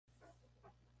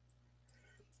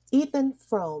Ethan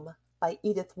Frome by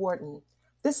Edith Wharton.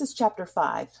 This is chapter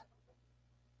 5.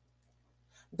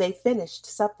 They finished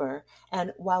supper,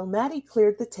 and while Mattie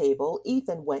cleared the table,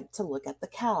 Ethan went to look at the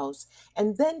cows,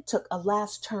 and then took a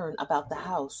last turn about the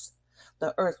house.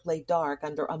 The earth lay dark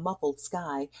under a muffled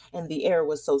sky, and the air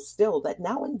was so still that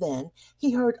now and then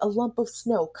he heard a lump of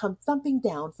snow come thumping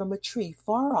down from a tree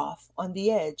far off on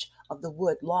the edge of the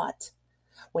wood lot.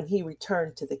 When he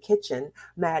returned to the kitchen,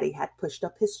 Mattie had pushed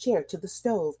up his chair to the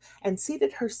stove and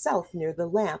seated herself near the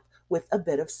lamp with a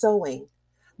bit of sewing.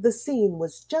 The scene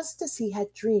was just as he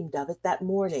had dreamed of it that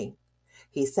morning.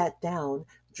 He sat down,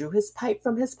 drew his pipe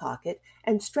from his pocket,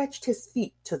 and stretched his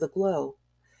feet to the glow.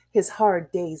 His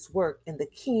hard day's work in the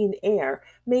keen air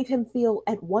made him feel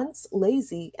at once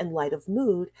lazy and light of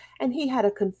mood, and he had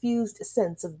a confused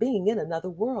sense of being in another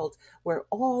world where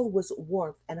all was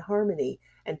warmth and harmony,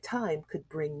 and time could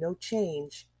bring no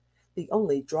change. The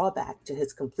only drawback to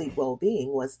his complete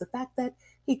well-being was the fact that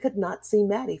he could not see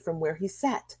Mattie from where he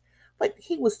sat. But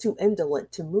he was too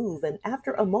indolent to move, and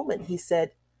after a moment he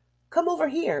said, "Come over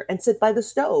here and sit by the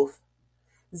stove."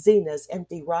 Zena's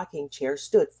empty rocking chair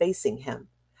stood facing him.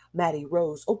 Mattie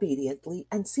rose obediently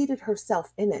and seated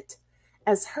herself in it.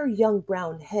 As her young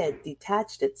brown head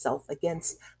detached itself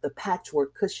against the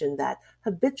patchwork cushion that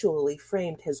habitually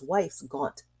framed his wife's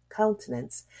gaunt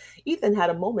countenance, Ethan had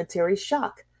a momentary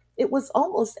shock. It was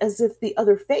almost as if the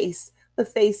other face, the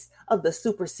face of the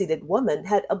superseded woman,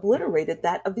 had obliterated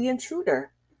that of the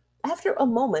intruder. After a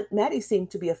moment, Mattie seemed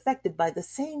to be affected by the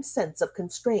same sense of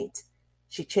constraint.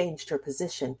 She changed her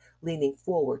position, leaning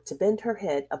forward to bend her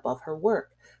head above her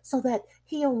work, so that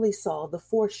he only saw the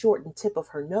foreshortened tip of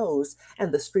her nose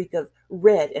and the streak of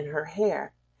red in her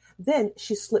hair. Then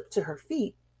she slipped to her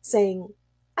feet, saying,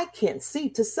 "I can't see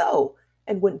to sew,"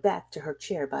 and went back to her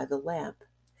chair by the lamp.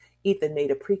 Ethan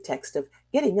made a pretext of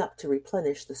getting up to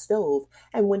replenish the stove,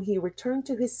 and when he returned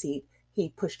to his seat, he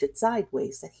pushed it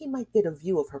sideways that he might get a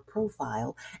view of her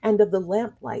profile and of the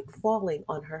lamplight falling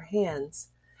on her hands.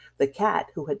 The cat,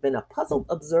 who had been a puzzled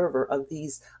observer of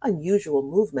these unusual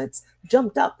movements,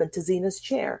 jumped up into Zena's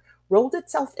chair, rolled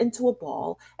itself into a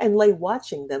ball, and lay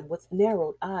watching them with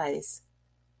narrowed eyes.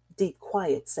 Deep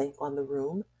quiet sank on the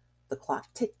room. The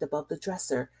clock ticked above the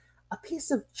dresser. A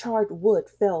piece of charred wood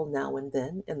fell now and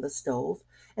then in the stove,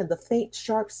 and the faint,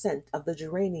 sharp scent of the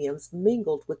geraniums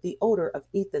mingled with the odor of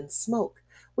Ethan's smoke,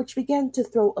 which began to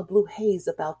throw a blue haze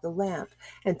about the lamp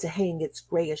and to hang its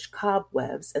grayish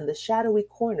cobwebs in the shadowy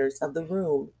corners of the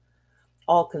room.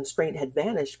 All constraint had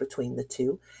vanished between the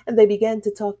two, and they began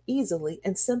to talk easily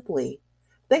and simply.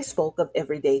 They spoke of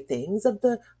everyday things, of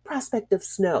the prospect of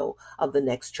snow, of the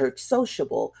next church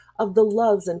sociable, of the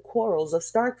loves and quarrels of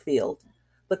Starkfield.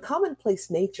 The commonplace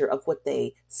nature of what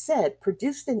they said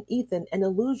produced in Ethan an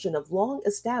illusion of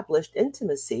long-established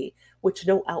intimacy which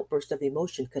no outburst of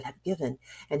emotion could have given,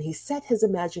 and he set his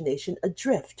imagination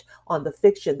adrift on the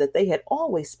fiction that they had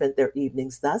always spent their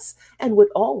evenings thus, and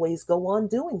would always go on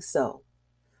doing so.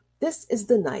 "This is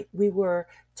the night we were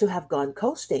to have gone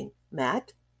coasting,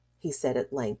 Matt," he said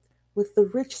at length, with the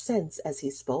rich sense as he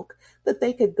spoke that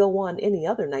they could go on any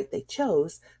other night they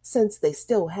chose, since they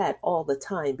still had all the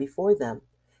time before them.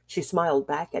 She smiled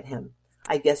back at him.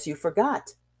 "I guess you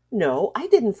forgot." "No, I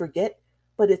didn't forget,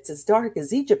 but it's as dark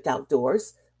as Egypt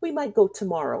outdoors. We might go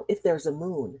tomorrow if there's a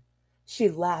moon." She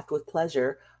laughed with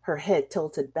pleasure, her head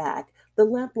tilted back, the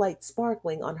lamplight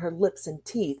sparkling on her lips and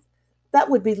teeth. "That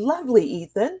would be lovely,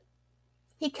 Ethan."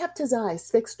 He kept his eyes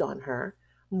fixed on her,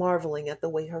 marveling at the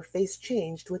way her face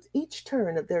changed with each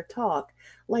turn of their talk,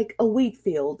 like a wheat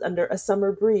field under a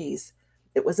summer breeze.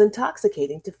 It was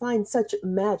intoxicating to find such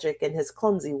magic in his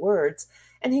clumsy words,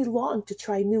 and he longed to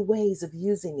try new ways of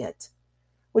using it.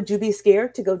 "Would you be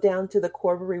scared to go down to the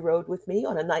Corbury Road with me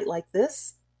on a night like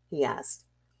this?" he asked.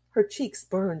 Her cheeks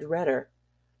burned redder.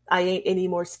 "I ain't any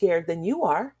more scared than you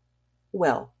are."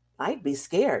 "Well, I'd be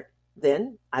scared.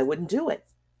 Then I wouldn't do it.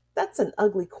 That's an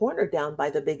ugly corner down by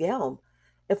the big elm.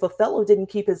 If a fellow didn't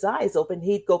keep his eyes open,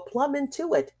 he'd go plumb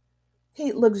into it."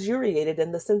 He luxuriated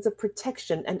in the sense of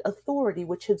protection and authority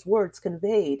which his words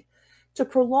conveyed. To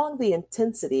prolong the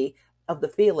intensity of the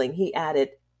feeling, he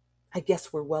added, "I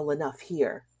guess we're well enough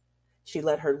here." She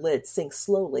let her lids sink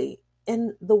slowly,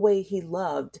 in the way he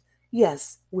loved.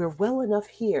 "Yes, we're well enough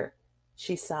here,"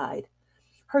 she sighed.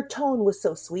 Her tone was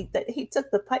so sweet that he took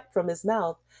the pipe from his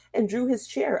mouth and drew his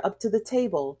chair up to the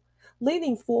table.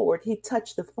 Leaning forward, he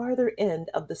touched the farther end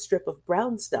of the strip of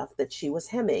brown stuff that she was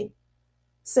hemming.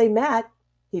 "Say, Matt,"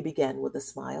 he began with a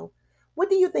smile, "what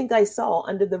do you think I saw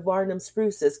under the Varnum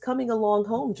spruces coming along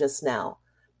home just now?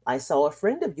 I saw a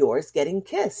friend of yours getting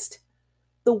kissed."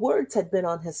 The words had been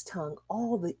on his tongue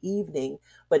all the evening,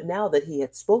 but now that he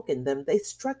had spoken them, they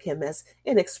struck him as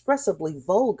inexpressibly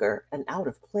vulgar and out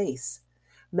of place.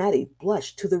 Mattie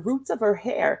blushed to the roots of her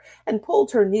hair and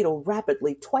pulled her needle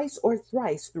rapidly twice or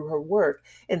thrice through her work,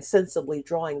 insensibly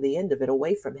drawing the end of it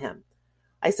away from him.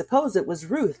 I suppose it was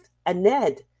Ruth and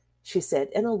Ned, she said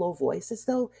in a low voice, as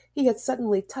though he had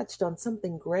suddenly touched on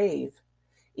something grave.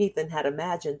 Ethan had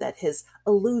imagined that his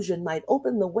allusion might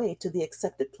open the way to the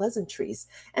accepted pleasantries,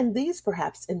 and these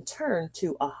perhaps in turn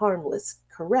to a harmless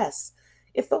caress,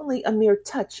 if only a mere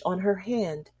touch on her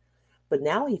hand. But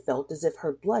now he felt as if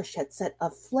her blush had set a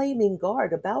flaming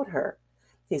guard about her.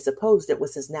 He supposed it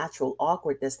was his natural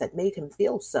awkwardness that made him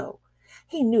feel so.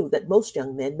 He knew that most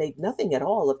young men made nothing at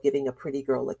all of giving a pretty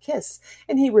girl a kiss,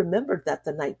 and he remembered that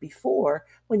the night before,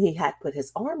 when he had put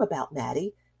his arm about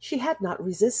Mattie, she had not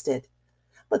resisted.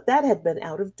 But that had been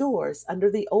out of doors, under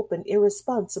the open,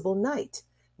 irresponsible night.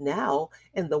 Now,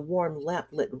 in the warm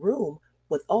lamp-lit room,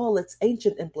 with all its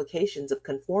ancient implications of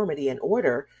conformity and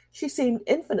order, she seemed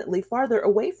infinitely farther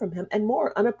away from him and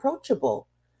more unapproachable.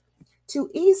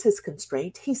 To ease his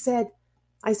constraint, he said,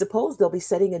 I suppose they'll be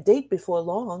setting a date before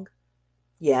long.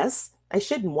 Yes, I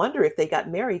shouldn't wonder if they got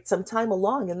married some time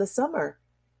along in the summer.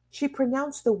 She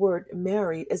pronounced the word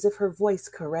married as if her voice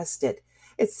caressed it.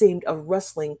 It seemed a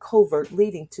rustling covert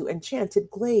leading to enchanted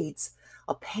glades.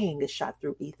 A pang shot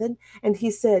through Ethan, and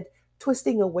he said,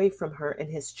 twisting away from her in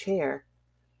his chair,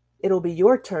 It'll be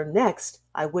your turn next,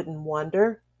 I wouldn't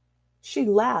wonder. She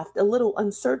laughed a little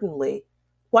uncertainly.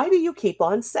 Why do you keep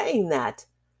on saying that?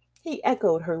 He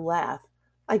echoed her laugh.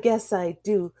 I guess I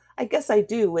do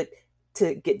it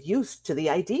to get used to the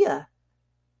idea.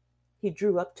 He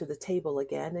drew up to the table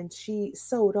again, and she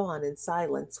sewed on in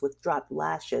silence with dropped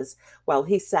lashes, while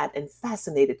he sat in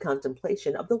fascinated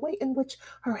contemplation of the way in which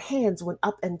her hands went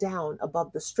up and down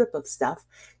above the strip of stuff,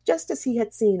 just as he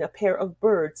had seen a pair of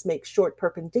birds make short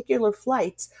perpendicular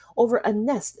flights over a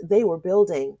nest they were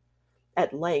building.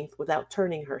 At length, without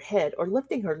turning her head or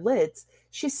lifting her lids,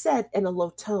 she said in a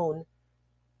low tone,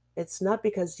 It's not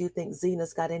because you think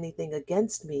Zena's got anything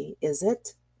against me, is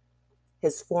it?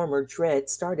 His former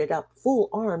dread started up,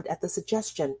 full-armed at the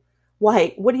suggestion.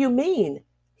 Why, what do you mean?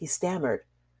 He stammered.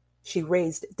 She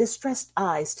raised distressed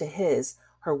eyes to his,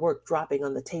 her work dropping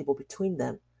on the table between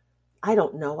them. I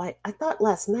don't know. I thought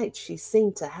last night she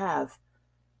seemed to have.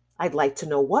 I'd like to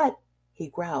know what, he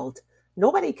growled.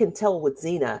 Nobody can tell with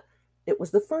Zena. It was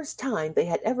the first time they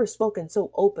had ever spoken so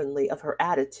openly of her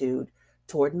attitude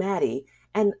toward Mattie,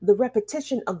 and the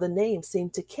repetition of the name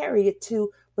seemed to carry it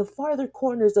to the farther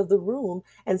corners of the room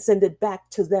and send it back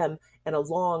to them in a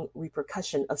long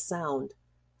repercussion of sound.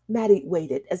 Mattie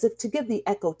waited as if to give the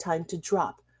echo time to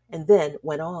drop, and then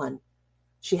went on.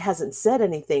 She hasn't said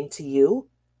anything to you?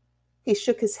 He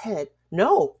shook his head.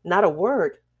 No, not a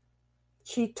word.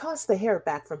 She tossed the hair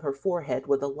back from her forehead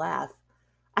with a laugh.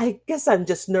 I guess I'm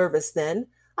just nervous then.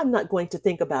 I'm not going to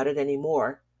think about it any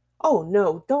more. Oh,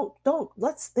 no, don't.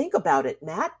 Let's think about it,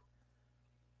 Matt.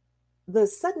 The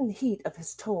sudden heat of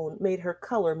his tone made her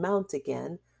color mount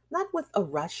again, not with a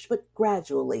rush, but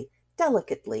gradually,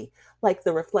 delicately, like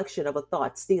the reflection of a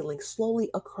thought stealing slowly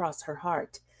across her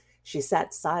heart. She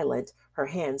sat silent, her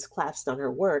hands clasped on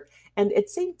her work, and it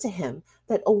seemed to him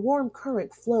that a warm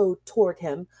current flowed toward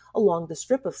him along the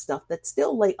strip of stuff that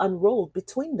still lay unrolled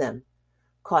between them.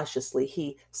 Cautiously,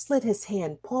 he slid his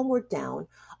hand palmward down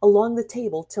along the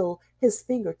table till his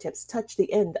fingertips touched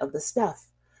the end of the stuff.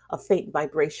 A faint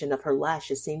vibration of her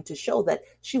lashes seemed to show that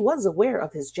she was aware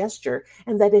of his gesture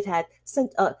and that it had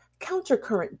sent a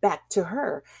countercurrent back to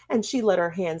her, and she let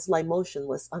her hands lie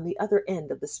motionless on the other end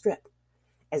of the strip.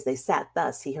 As they sat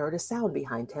thus, he heard a sound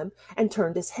behind him and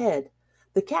turned his head.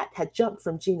 The cat had jumped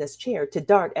from Gina's chair to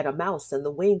dart at a mouse in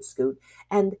the wainscot,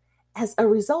 and as a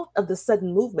result of the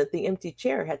sudden movement, the empty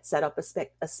chair had set up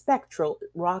a spectral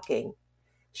rocking.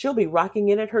 She'll be rocking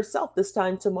in it herself this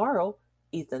time tomorrow,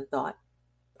 Ethan thought.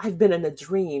 I've been in a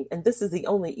dream, and this is the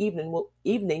only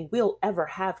evening we'll ever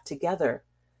have together.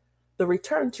 The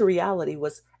return to reality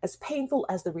was as painful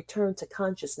as the return to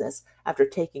consciousness after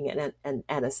taking an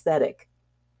anesthetic.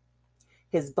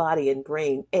 His body and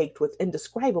brain ached with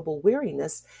indescribable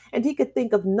weariness, and he could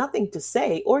think of nothing to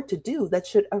say or to do that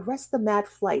should arrest the mad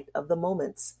flight of the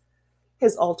moments.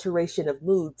 His alteration of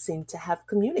mood seemed to have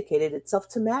communicated itself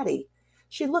to Mattie.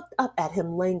 She looked up at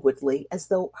him languidly, as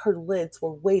though her lids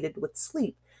were weighted with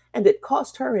sleep, and it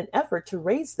cost her an effort to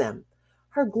raise them.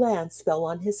 Her glance fell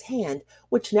on his hand,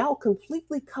 which now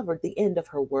completely covered the end of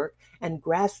her work, and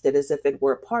grasped it as if it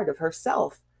were a part of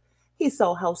herself. He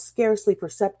saw a scarcely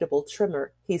perceptible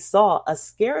tremor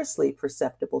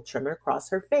cross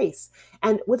her face,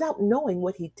 and without knowing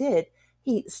what he did,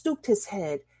 He stooped his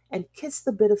head and kissed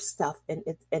the bit of stuff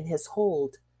in his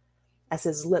hold. As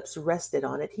his lips rested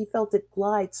on it, he felt it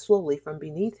glide slowly from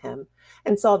beneath him,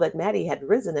 and saw that Mattie had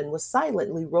risen and was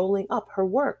silently rolling up her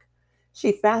work.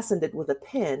 She fastened it with a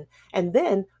pin, and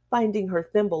then, finding her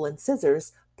thimble and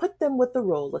scissors, put them with the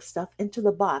roll of stuff into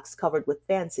the box covered with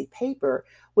fancy paper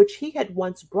which he had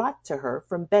once brought to her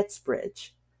from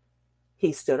Bettsbridge.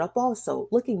 He stood up also,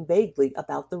 looking vaguely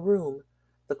about the room.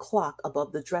 The clock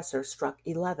above the dresser struck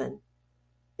 11.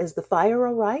 "Is the fire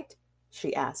all right?"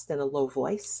 she asked in a low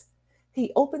voice.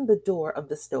 He opened the door of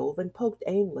the stove and poked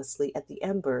aimlessly at the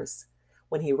embers.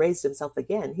 When he raised himself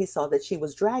again, he saw that she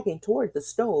was dragging toward the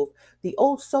stove the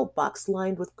old soap box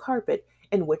lined with carpet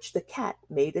in which the cat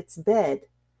made its bed.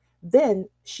 Then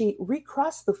she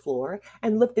recrossed the floor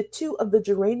and lifted two of the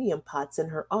geranium pots in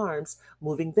her arms,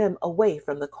 moving them away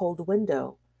from the cold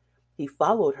window. He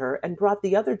followed her and brought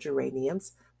the other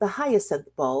geraniums, the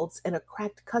hyacinth bulbs in a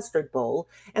cracked custard bowl,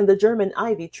 and the German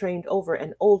ivy trained over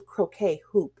an old croquet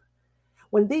hoop.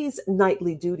 When these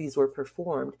nightly duties were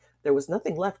performed, there was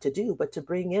nothing left to do but to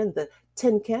bring in the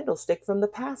tin candlestick from the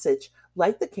passage,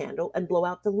 light the candle, and blow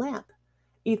out the lamp.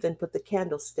 Ethan put the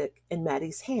candlestick in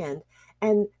Mattie's hand,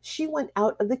 and she went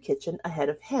out of the kitchen ahead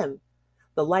of him,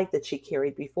 the light that she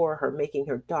carried before her making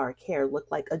her dark hair look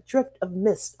like a drift of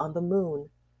mist on the moon.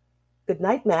 "Good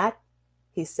night, Matt,"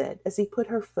 he said as she put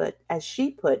her foot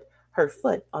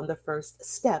on the first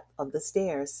step of the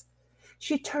stairs.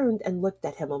 She turned and looked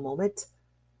at him a moment.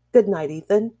 "Good night,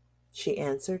 Ethan," she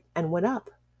answered, and went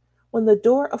up. When the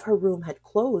door of her room had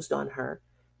closed on her,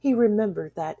 he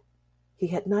remembered that he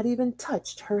had not even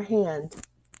touched her hand.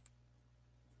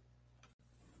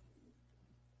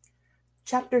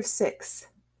 Chapter 6.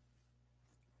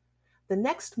 The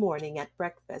next morning at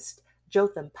breakfast,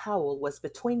 Jotham Powell was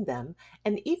between them,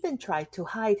 and Ethan tried to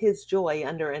hide his joy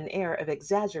under an air of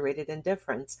exaggerated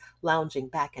indifference, lounging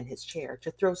back in his chair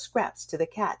to throw scraps to the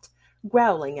cat,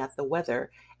 growling at the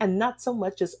weather, and not so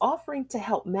much as offering to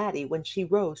help Mattie when she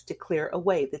rose to clear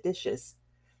away the dishes.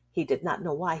 He did not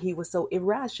know why he was so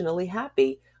irrationally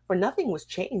happy, for nothing was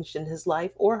changed in his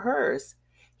life or hers.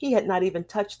 He had not even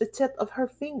touched the tip of her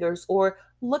fingers or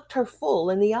looked her full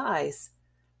in the eyes.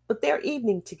 But their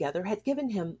evening together had given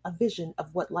him a vision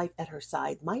of what life at her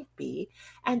side might be,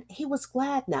 and he was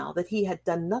glad now that he had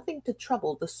done nothing to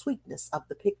trouble the sweetness of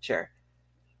the picture.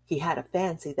 He had a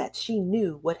fancy that she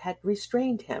knew what had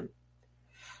restrained him.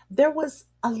 There was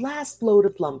a last load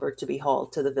of lumber to be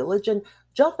hauled to the village, and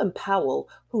Jotham Powell,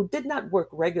 who did not work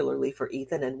regularly for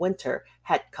Ethan in winter,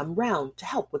 had come round to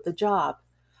help with the job.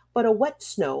 But a wet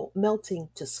snow, melting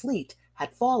to sleet,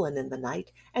 had fallen in the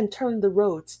night and turned the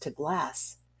roads to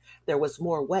glass. There was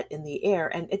more wet in the air,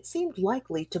 and it seemed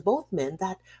likely to both men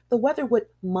that the weather would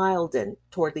milden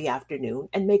toward the afternoon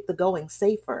and make the going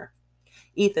safer.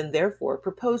 Ethan therefore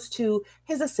proposed to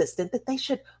his assistant that they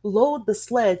should load the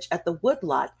sledge at the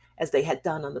woodlot as they had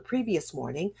done on the previous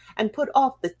morning, and put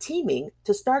off the teaming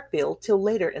to Starkville till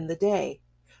later in the day.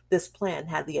 This plan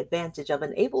had the advantage of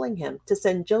enabling him to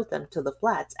send Jotham to the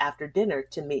flats after dinner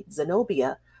to meet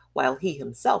Zenobia, while he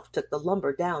himself took the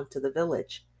lumber down to the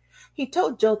village. He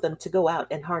told Jotham to go out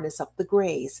and harness up the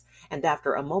grays, and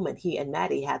after a moment he and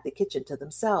Mattie had the kitchen to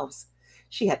themselves.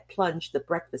 She had plunged the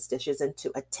breakfast dishes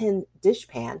into a tin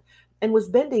dishpan, and was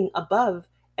bending above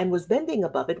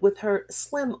it with her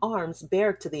slim arms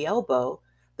bared to the elbow,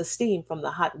 the steam from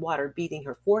the hot water beating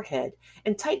her forehead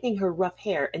and tightening her rough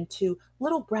hair into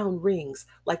little brown rings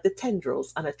like the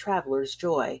tendrils on a traveler's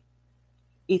joy.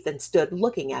 Ethan stood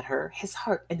looking at her, his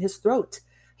heart in his throat.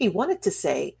 He wanted to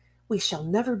say, "We shall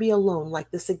never be alone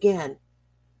like this again."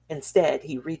 Instead,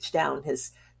 he reached down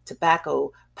his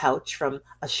tobacco pouch from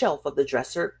a shelf of the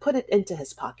dresser, put it into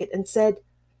his pocket, and said,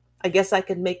 "I guess I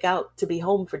can make out to be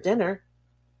home for dinner."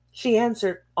 She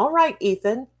answered, "All right,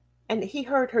 Ethan," and he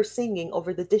heard her singing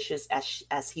over the dishes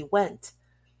as he went.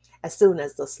 As soon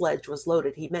as the sledge was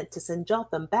loaded, he meant to send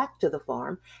Jotham back to the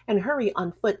farm and hurry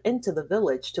on foot into the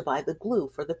village to buy the glue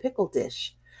for the pickle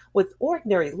dish. With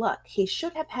ordinary luck, he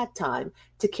should have had time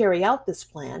to carry out this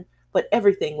plan, but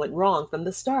everything went wrong from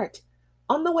the start.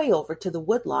 On the way over to the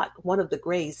woodlot, one of the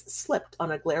grays slipped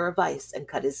on a glare of ice and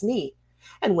cut his knee.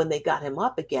 And when they got him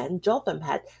up again, Jotham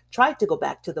had tried to go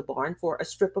back to the barn for a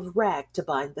strip of rag to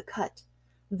bind the cut.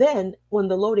 Then, when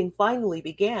the loading finally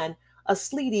began, a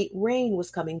sleety rain was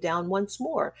coming down once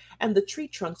more, and the tree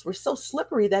trunks were so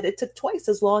slippery that it took twice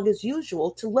as long as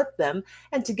usual to lift them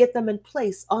and to get them in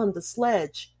place on the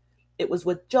sledge. It was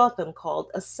what Jotham called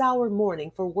a sour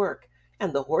morning for work,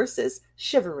 and the horses,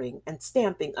 shivering and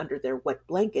stamping under their wet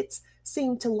blankets,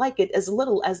 seemed to like it as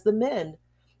little as the men.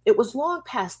 It was long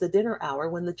past the dinner hour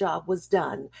when the job was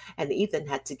done, and Ethan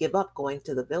had to give up going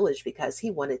to the village because he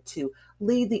wanted to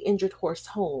lead the injured horse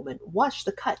home and wash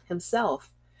the cut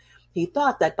himself. He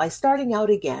thought that by starting out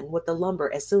again with the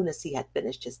lumber as soon as he had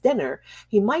finished his dinner,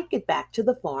 he might get back to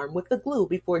the farm with the glue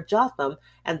before Jotham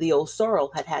and the old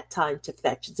sorrel had had time to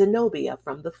fetch Zenobia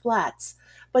from the flats.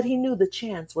 But he knew the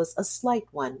chance was a slight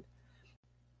one.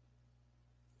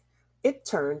 It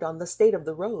turned on the state of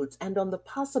the roads and on the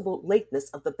possible lateness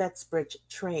of the Bettsbridge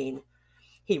train.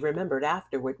 He remembered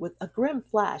afterward, with a grim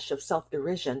flash of self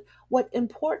derision, what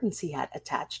importance he had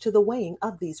attached to the weighing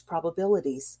of these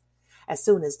probabilities. As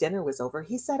soon as dinner was over,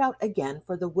 he set out again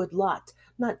for the wood lot,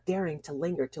 not daring to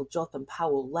linger till Jotham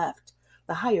Powell left.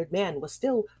 The hired man was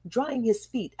still drying his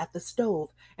feet at the stove,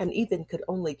 and Ethan could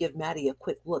only give Mattie a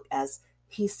quick look as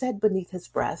he said beneath his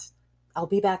breath, "I'll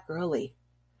be back early."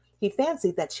 He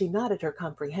fancied that she nodded her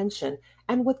comprehension,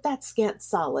 and with that scant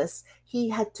solace he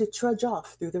had to trudge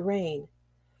off through the rain.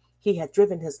 He had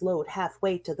driven his load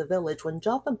halfway to the village when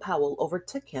Jotham Powell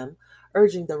overtook him,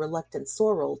 urging the reluctant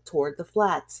sorrel toward the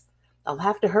flats. "I'll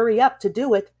have to hurry up to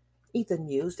do it," Ethan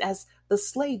mused as the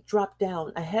sleigh dropped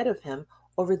down ahead of him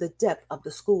over the dip of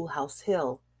the schoolhouse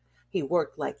hill. He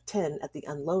worked like 10 at the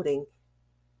unloading,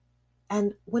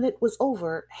 and when it was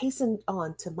over, hastened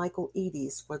on to Michael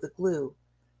Eady's for the glue.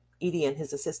 Edie and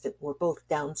his assistant were both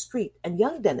down street, and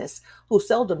young Dennis, who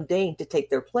seldom deigned to take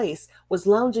their place, was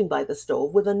lounging by the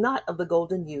stove with a knot of the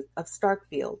golden youth of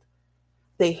Starkfield.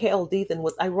 They hailed Ethan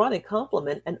with ironic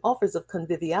compliment and offers of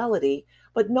conviviality,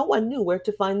 but no one knew where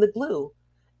to find the glue.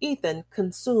 Ethan,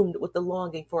 consumed with the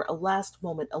longing for a last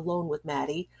moment alone with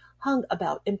Mattie, hung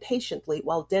about impatiently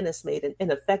while Dennis made an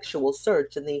ineffectual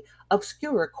search in the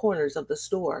obscurer corners of the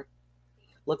store.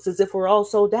 "Looks as if we're all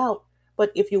sold out.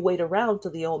 But if you wait around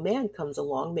till the old man comes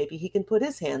along, maybe he can put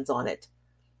his hands on it."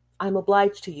 "I'm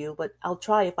obliged to you, but I'll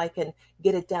try if I can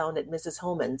get it down at Mrs.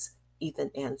 Homan's,"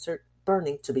 Ethan answered,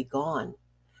 burning to be gone.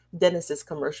 Dennis's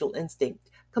commercial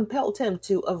instinct compelled him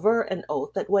to aver an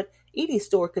oath that what Edie's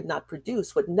store could not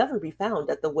produce would never be found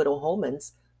at the widow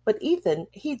Homan's. But Ethan,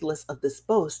 heedless of this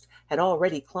boast, had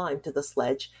already climbed to the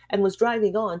sledge and was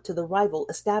driving on to the rival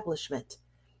establishment.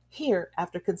 Here,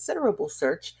 after considerable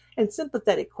search and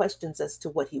sympathetic questions as to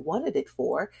what he wanted it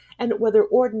for, and whether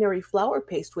ordinary flour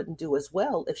paste wouldn't do as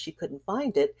well if she couldn't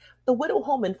find it, the widow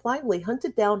Holman finally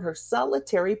hunted down her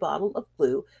solitary bottle of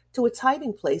glue to its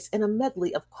hiding place in a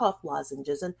medley of cough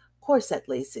lozenges and corset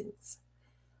lacings.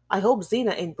 "I hope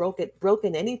Zena ain't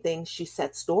broken anything she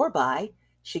set store by,"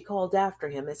 she called after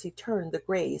him as he turned the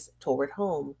grays toward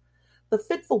home. The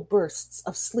fitful bursts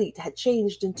of sleet had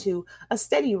changed into a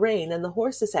steady rain, and the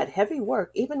horses had heavy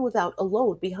work even without a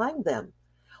load behind them.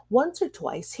 Once or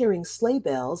twice, hearing sleigh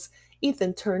bells,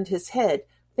 Ethan turned his head,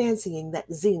 fancying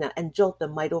that Zena and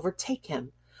Jotham might overtake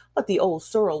him. But the old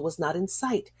sorrel was not in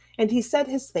sight, and he set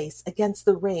his face against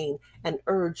the rain and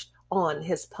urged on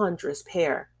his ponderous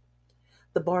pair.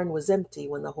 The barn was empty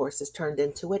when the horses turned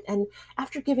into it, and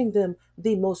after giving them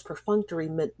the most perfunctory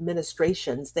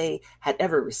ministrations they had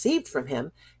ever received from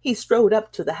him, he strode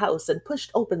up to the house and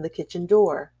pushed open the kitchen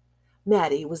door.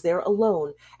 Mattie was there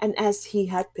alone, and as he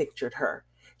had pictured her.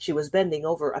 She was bending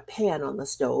over a pan on the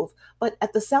stove, but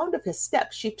at the sound of his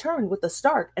steps she turned with a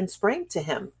start and sprang to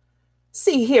him.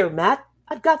 "See here, Matt,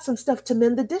 I've got some stuff to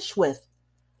mend the dish with."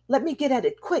 "Let me get at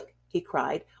it quick," he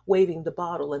cried, waving the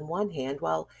bottle in one hand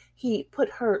while he put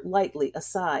her lightly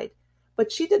aside.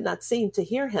 But she did not seem to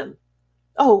hear him.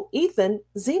 "Oh, Ethan,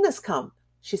 Zena's come,"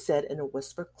 she said in a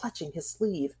whisper, clutching his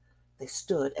sleeve. They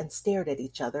stood and stared at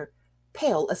each other,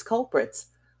 pale as culprits.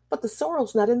 "But the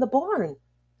sorrel's not in the barn,"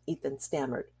 Ethan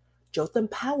stammered. "Jotham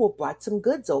Powell brought some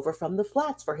goods over from the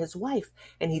flats for his wife,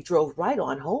 and he drove right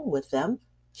on home with them,"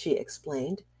 she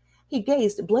explained. He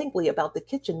gazed blankly about the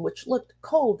kitchen, which looked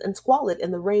cold and squalid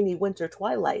in the rainy winter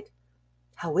twilight.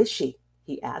 "How is she?"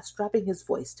 he asked, dropping his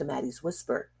voice to Mattie's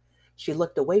whisper. She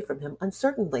looked away from him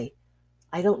uncertainly.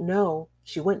 "I don't know.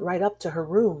 She went right up to her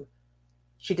room."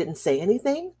 "She didn't say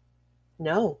anything?"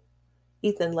 "No."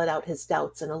 Ethan let out his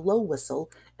doubts in a low whistle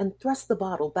and thrust the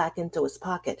bottle back into his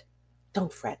pocket.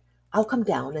 "Don't fret. I'll come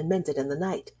down and mend it in the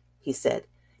night," he said.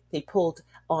 He pulled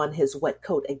on his wet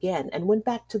coat again and went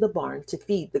back to the barn to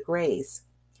feed the grays.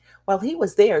 While he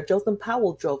was there, Jotham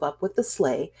Powell drove up with the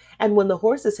sleigh, and when the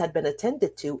horses had been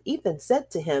attended to, Ethan said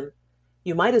to him,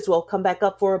 "You might as well come back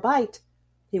up for a bite."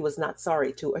 He was not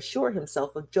sorry to assure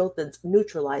himself of Jotham's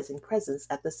neutralizing presence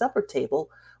at the supper table,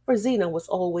 for Zena was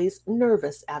always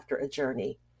nervous after a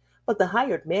journey. But the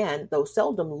hired man, though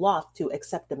seldom loth to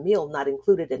accept a meal not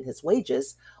included in his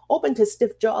wages, opened his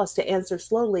stiff jaws to answer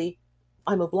slowly,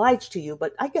 "I'm obliged to you,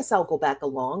 but I guess I'll go back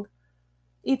along."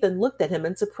 Ethan looked at him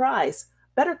in surprise.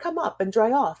 Better come up and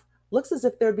dry off. Looks as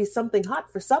if there'd be something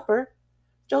hot for supper.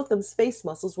 Jotham's face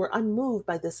muscles were unmoved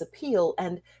by this appeal,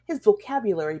 and his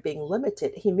vocabulary being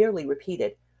limited, he merely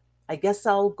repeated, I guess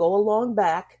I'll go along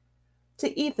back.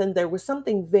 To Ethan, there was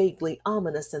something vaguely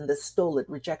ominous in this stolid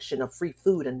rejection of free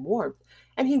food and warmth,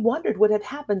 and he wondered what had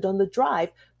happened on the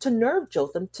drive to nerve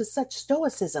Jotham to such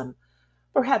stoicism.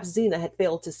 Perhaps Zena had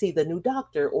failed to see the new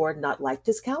doctor or not liked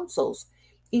his counsels.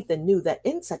 Ethan knew that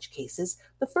in such cases,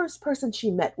 the first person she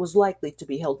met was likely to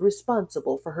be held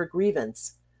responsible for her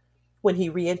grievance. When he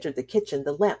re entered the kitchen,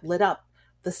 the lamp lit up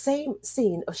the same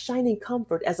scene of shining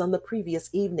comfort as on the previous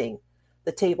evening.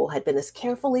 The table had been as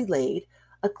carefully laid,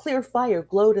 a clear fire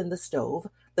glowed in the stove,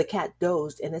 the cat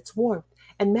dozed in its warmth,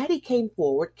 and Mattie came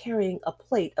forward carrying a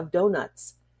plate of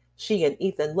doughnuts. She and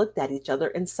Ethan looked at each other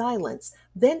in silence.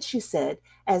 Then she said,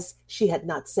 as she had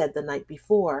not said the night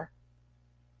before,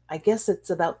 I guess it's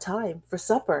about time for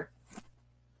supper.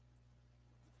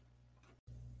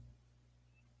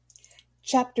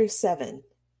 Chapter 7.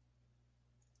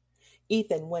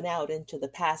 Ethan went out into the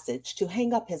passage to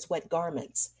hang up his wet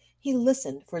garments. He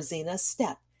listened for Zena's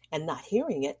step, and not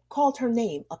hearing it, called her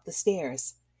name up the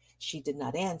stairs. She did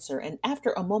not answer, and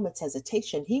after a moment's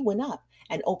hesitation, he went up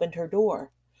and opened her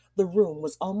door. The room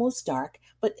was almost dark,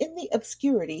 but in the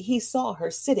obscurity he saw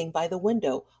her sitting by the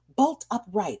window, bolt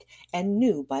upright, and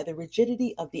knew by the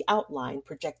rigidity of the outline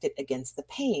projected against the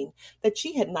pane that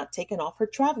she had not taken off her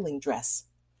traveling dress.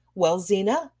 Well,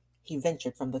 Zena? He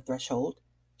ventured from the threshold.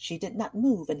 She did not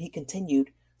move, and he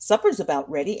continued, Supper's about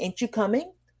ready. Ain't you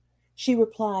coming? She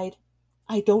replied,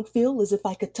 I don't feel as if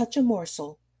I could touch a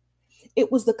morsel.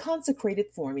 It was the consecrated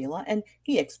formula, and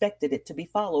he expected it to be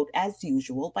followed as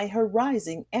usual by her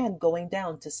rising and going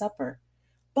down to supper.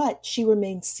 But she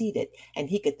remained seated, and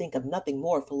he could think of nothing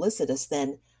more felicitous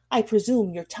than, I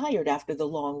presume you're tired after the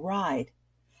long ride.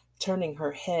 Turning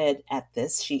her head at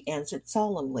this, she answered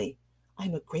solemnly,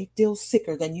 I'm a great deal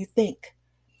sicker than you think.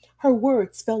 Her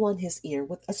words fell on his ear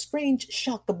with a strange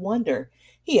shock of wonder.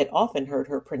 He had often heard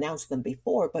her pronounce them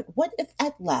before, but what if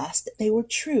at last they were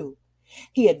true?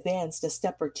 He advanced a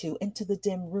step or two into the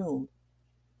dim room.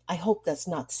 I hope that's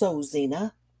not so,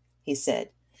 Zena, he said.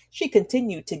 She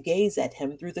continued to gaze at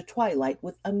him through the twilight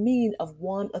with a mien of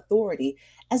wan authority,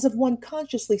 as of one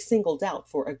consciously singled out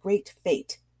for a great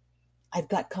fate. I've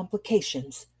got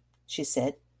complications, she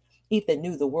said. Ethan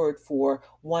knew the word for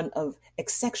one of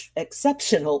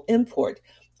exceptional import.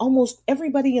 Almost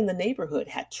everybody in the neighborhood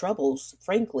had troubles,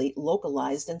 frankly,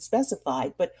 localized and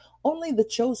specified, but only the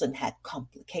chosen had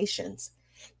complications.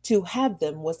 To have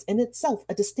them was in itself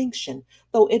a distinction,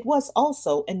 though it was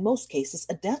also, in most cases,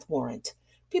 a death warrant.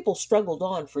 People struggled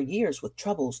on for years with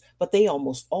troubles, but they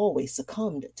almost always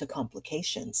succumbed to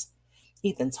complications.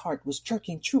 Ethan's heart was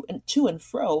jerking to and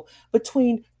fro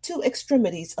between two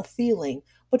extremities of feeling,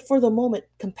 but for the moment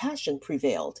compassion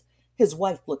prevailed. His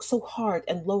wife looked so hard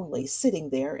and lonely sitting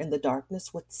there in the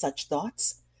darkness with such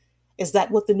thoughts. Is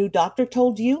that what the new doctor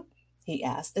told you? He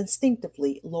asked,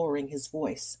 instinctively lowering his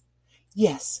voice.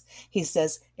 Yes, he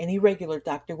says any regular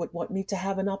doctor would want me to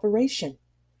have an operation.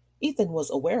 Ethan was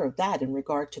aware of that in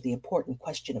regard to the important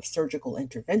question of surgical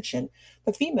intervention.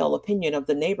 The female opinion of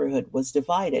the neighborhood was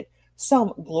divided,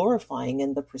 some glorifying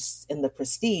in the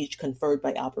prestige conferred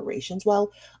by operations,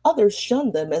 while others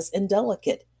shunned them as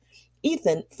indelicate.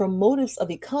 Ethan, from motives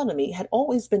of economy, had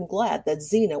always been glad that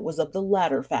Zena was of the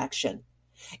latter faction.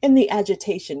 In the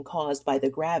agitation caused by the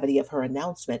gravity of her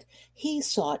announcement, he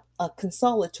sought a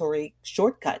consolatory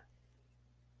shortcut.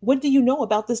 What do you know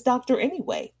about this doctor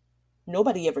anyway?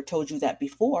 Nobody ever told you that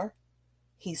before.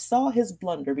 He saw his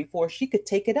blunder before she could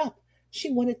take it up.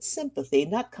 She wanted sympathy,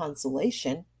 not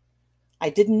consolation. I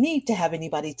didn't need to have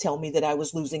anybody tell me that I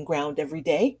was losing ground every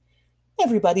day.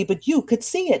 Everybody but you could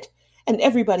see it, and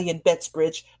everybody in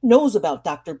Bettsbridge knows about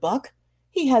Dr. Buck.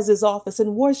 He has his office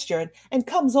in Worcester and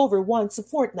comes over once a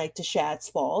fortnight to Shadds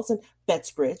Falls and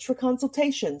Bettsbridge for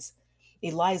consultations.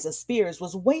 Eliza Spears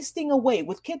was wasting away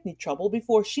with kidney trouble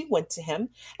before she went to him,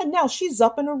 and now she's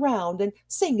up and around and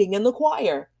singing in the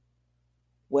choir.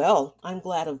 Well, I'm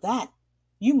glad of that.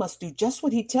 You must do just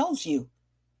what he tells you.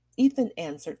 Ethan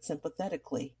answered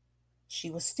sympathetically. She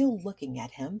was still looking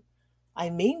at him. I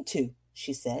mean to,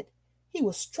 she said. He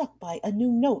was struck by a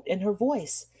new note in her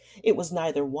voice. It was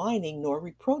neither whining nor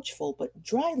reproachful, but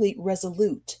dryly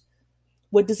resolute.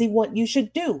 What does he want you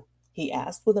should do? He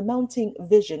asked, with a mounting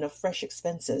vision of fresh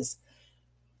expenses.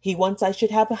 He wants I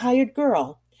should have a hired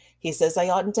girl. He says I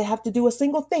oughtn't to have to do a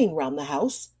single thing round the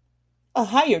house. A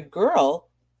hired girl?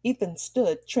 Ethan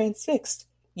stood transfixed.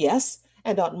 Yes,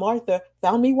 and Aunt Martha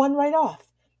found me one right off.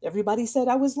 Everybody said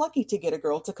I was lucky to get a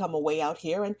girl to come away out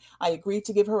here, and I agreed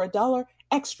to give her $1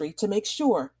 extra to make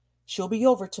sure. She'll be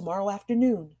over tomorrow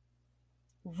afternoon.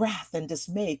 Wrath and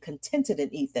dismay contended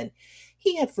in Ethan.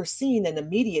 He had foreseen an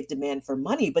immediate demand for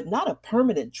money, but not a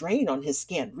permanent drain on his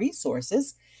scant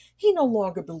resources. He no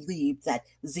longer believed that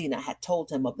Zena had told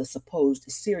him of the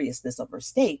supposed seriousness of her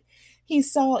state. He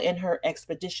saw in her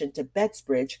expedition to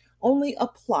Betsbridge only a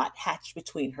plot hatched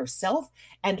between herself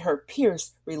and her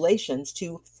Pierce relations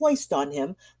to foist on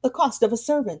him the cost of a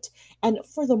servant, and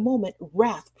for the moment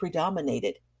wrath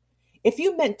predominated. If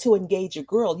you meant to engage a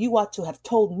girl, you ought to have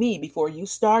told me before you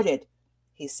started,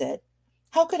 he said.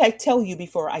 How could I tell you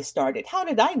before I started? How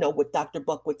did I know what Dr.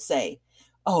 Buck would say?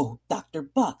 Oh, Dr.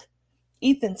 Buck.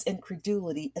 Ethan's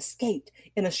incredulity escaped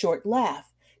in a short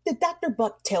laugh. Did Dr.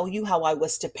 Buck tell you how I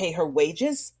was to pay her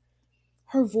wages?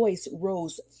 Her voice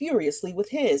rose furiously with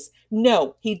his.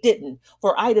 No, he didn't,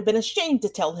 for I'd have been ashamed to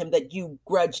tell him that you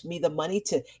grudged me the money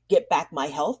to get back my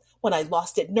health when I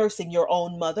lost it nursing your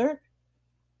own mother.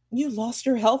 You lost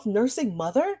your health nursing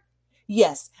mother?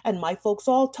 Yes, and my folks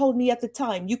all told me at the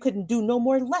time you couldn't do no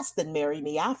more less than marry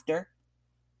me after.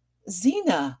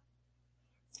 Zena!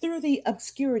 Through the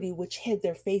obscurity which hid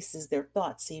their faces, their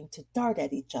thoughts seemed to dart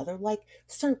at each other like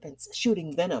serpents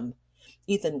shooting venom.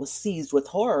 Ethan was seized with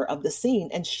horror of the scene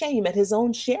and shame at his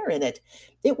own share in it.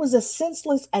 It was as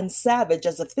senseless and savage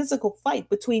as a physical fight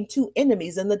between two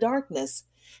enemies in the darkness.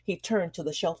 He turned to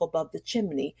the shelf above the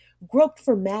chimney, groped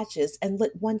for matches, and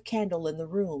lit one candle in the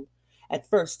room. At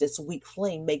first its weak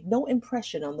flame made no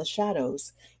impression on the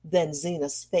shadows. Then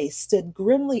Zena's face stood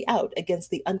grimly out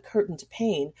against the uncurtained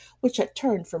pane, which had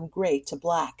turned from gray to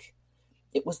black.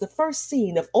 It was the first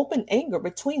scene of open anger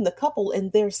between the couple in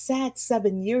their sad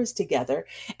 7 years together,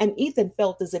 and Ethan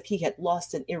felt as if he had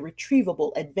lost an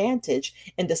irretrievable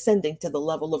advantage in descending to the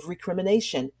level of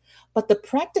recrimination. But the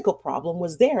practical problem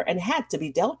was there and had to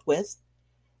be dealt with.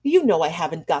 You know I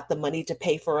haven't got the money to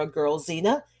pay for a girl,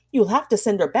 Zena. You'll have to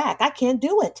send her back. I can't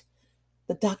do it.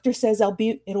 The doctor says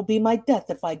it'll be my death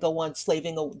if I go on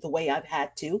slaving the way I've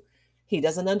had to. He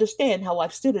doesn't understand how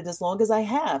I've stood it as long as I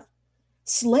have.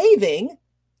 Slaving?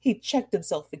 He checked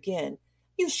himself again.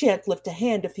 You shan't lift a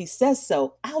hand if he says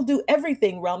so. I'll do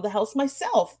everything round the house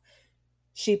myself.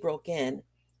 She broke in.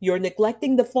 You're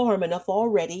neglecting the farm enough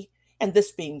already. And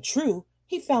this being true,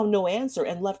 he found no answer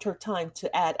and left her time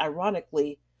to add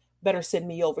ironically, better send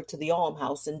me over to the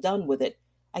almshouse and done with it.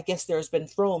 I guess there's been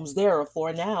thrones there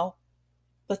afore now.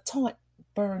 The taunt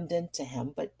burned into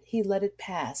him, but he let it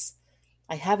pass.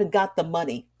 I haven't got the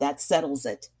money. That settles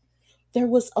it. There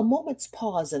was a moment's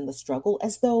pause in the struggle,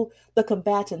 as though the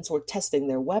combatants were testing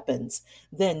their weapons.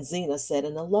 Then Zena said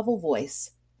in a level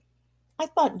voice, I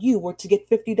thought you were to get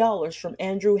 $50 from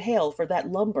Andrew Hale for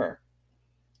that lumber.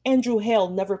 Andrew Hale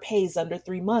never pays under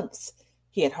 3 months.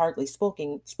 He had hardly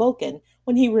spoken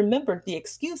when he remembered the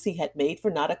excuse he had made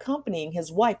for not accompanying his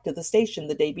wife to the station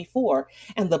the day before,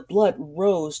 and the blood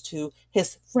rose to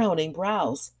his frowning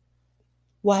brows.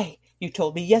 Why, you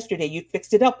told me yesterday you'd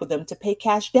fixed it up with them to pay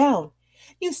cash down.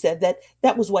 You said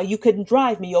that was why you couldn't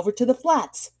drive me over to the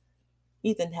flats.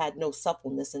 Ethan had no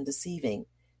suppleness in deceiving.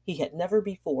 He had never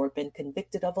before been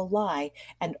convicted of a lie,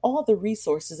 and all the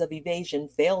resources of evasion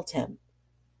failed him.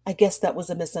 I guess that was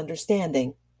a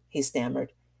misunderstanding, he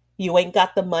stammered. You ain't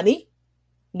got the money?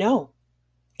 No.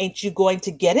 Ain't you going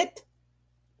to get it?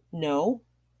 No.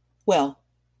 Well,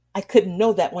 I couldn't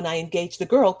know that when I engaged the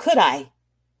girl, could I?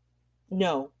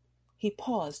 No. He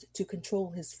paused to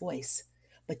control his voice.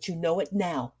 But you know it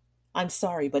now. I'm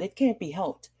sorry, but it can't be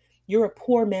helped. You're a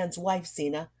poor man's wife,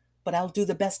 Zena, but I'll do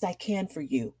the best I can for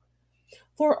you.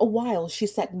 For a while she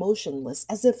sat motionless,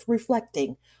 as if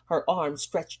reflecting, her arms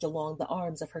stretched along the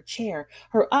arms of her chair,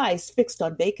 her eyes fixed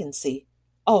on vacancy.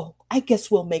 Oh, I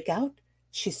guess we'll make out,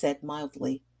 she said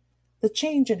mildly. The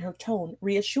change in her tone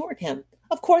reassured him.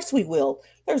 Of course we will.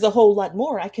 There's a whole lot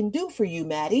more I can do for you,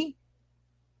 Maddie.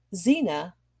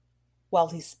 Zena, while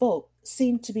he spoke,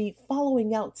 seemed to be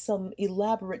following out some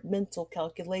elaborate mental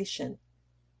calculation.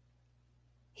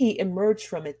 He emerged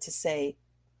from it to say,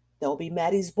 There'll be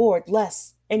Maddie's board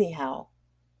less, anyhow.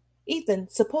 Ethan,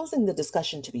 supposing the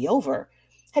discussion to be over,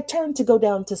 had turned to go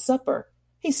down to supper.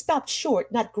 He stopped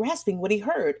short, not grasping what he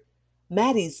heard.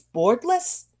 Maddie's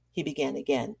boardless? He began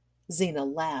again. Zena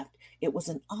laughed. It was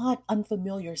an odd,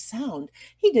 unfamiliar sound.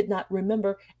 He did not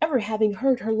remember ever having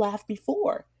heard her laugh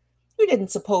before. You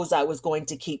didn't suppose I was going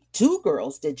to keep 2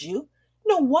 girls, did you?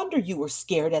 No wonder you were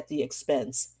scared at the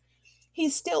expense. He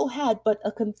still had but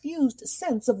a confused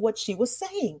sense of what she was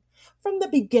saying. From the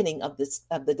beginning of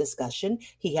the discussion,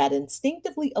 he had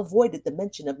instinctively avoided the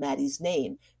mention of Maddie's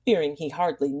name, fearing he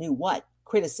hardly knew what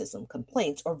criticism,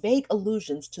 complaints, or vague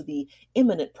allusions to the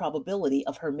imminent probability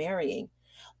of her marrying.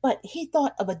 But he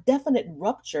thought of a definite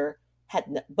rupture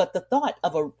but the thought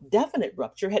of a definite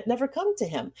rupture had never come to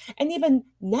him, and even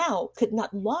now could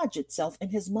not lodge itself in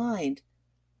his mind.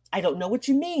 I don't know what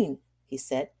you mean, he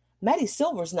said. Maddie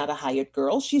Silver's not a hired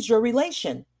girl. She's your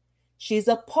relation. She's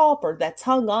a pauper that's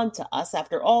hung on to us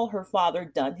after all her father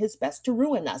done his best to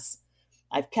ruin us.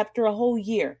 I've kept her a whole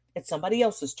year. It's somebody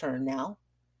else's turn now.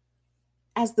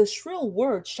 As the shrill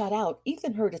words shot out,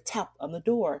 Ethan heard a tap on the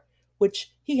door,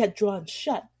 which he had drawn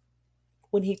shut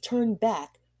when he turned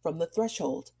back from the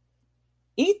threshold.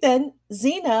 Ethan,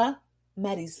 Zena,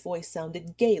 Maddie's voice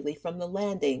sounded gaily from the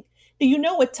landing. Do you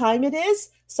know what time it is?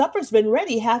 Supper's been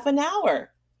ready half an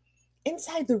hour.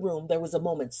 Inside the room there was a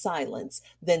moment's silence.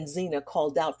 Then Zena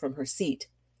called out from her seat.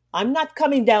 I'm not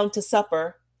coming down to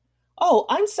supper. Oh,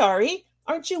 I'm sorry.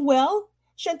 Aren't you well?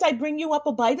 Shan't I bring you up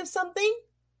a bite of something?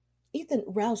 Ethan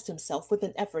roused himself with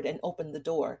an effort and opened the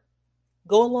door.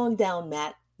 Go along down,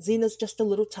 Matt. Zena's just a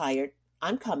little tired.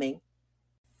 I'm coming.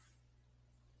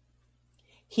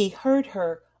 He heard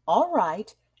her, all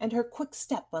right, and her quick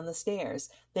step on the stairs.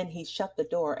 Then he shut the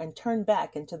door and turned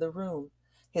back into the room.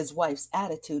 His wife's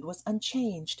attitude was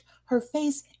unchanged, her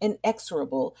face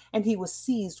inexorable, and he was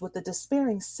seized with the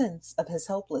despairing sense of his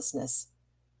helplessness.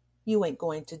 You ain't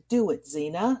going to do it,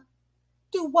 Zena.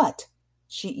 Do what?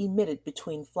 She emitted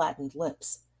between flattened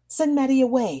lips. Send Maddie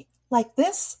away, like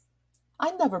this?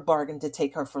 I never bargained to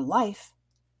take her for life.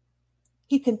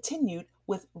 He continued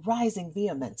with rising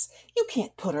vehemence. You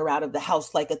can't put her out of the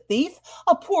house like a thief,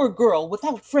 a poor girl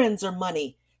without friends or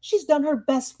money. She's done her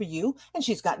best for you, and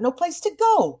she's got no place to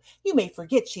go. You may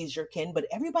forget she's your kin, but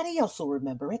everybody else will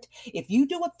remember it. If you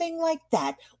do a thing like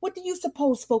that, what do you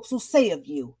suppose folks will say of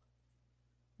you?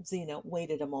 Zena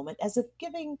waited a moment, as if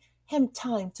giving him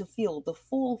time to feel the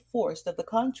full force of the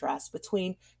contrast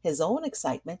between his own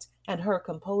excitement and her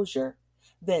composure.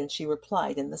 Then she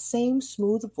replied in the same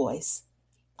smooth voice,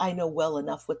 I know well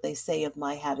enough what they say of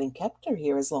my having kept her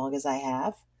here as long as I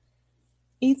have.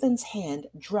 Ethan's hand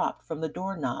dropped from the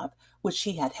doorknob, which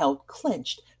he had held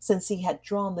clenched since he had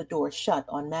drawn the door shut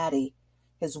on Maddie.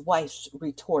 His wife's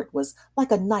retort was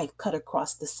like a knife cut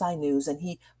across the sinews, and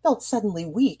he felt suddenly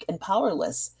weak and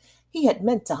powerless. He had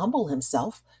meant to humble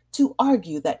himself, to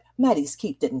argue that Maddie's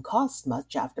keep didn't cost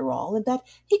much after all, and that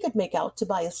he could make out to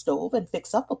buy a stove and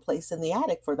fix up a place in the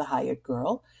attic for the hired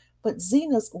girl. But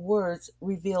Zena's words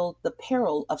revealed the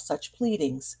peril of such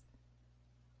pleadings.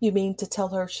 You mean to tell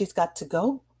her she's got to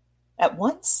go? At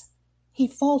once? He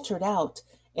faltered out,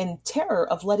 in terror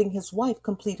of letting his wife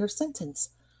complete her sentence.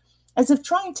 As if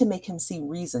trying to make him see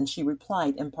reason, she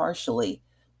replied impartially,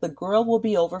 The girl will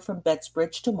be over from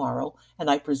Bettsbridge tomorrow,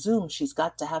 and I presume she's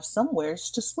got to have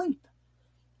somewheres to sleep.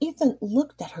 Ethan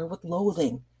looked at her with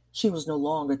loathing. She was no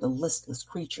longer the listless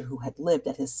creature who had lived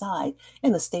at his side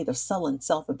in a state of sullen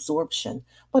self-absorption,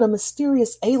 but a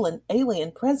mysterious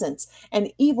alien presence,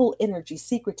 an evil energy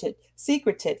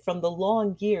secreted from the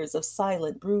long years of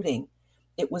silent brooding.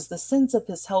 It was the sense of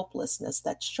his helplessness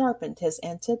that sharpened his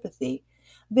antipathy.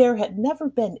 There had never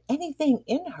been anything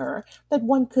in her that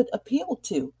one could appeal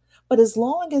to, but as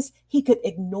long as he could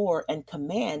ignore and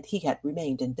command, he had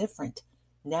remained indifferent.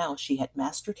 Now she had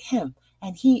mastered him,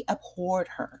 and he abhorred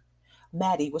her.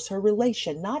 Maddie was her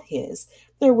relation, not his.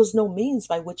 There was no means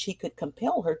by which he could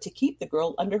compel her to keep the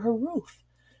girl under her roof.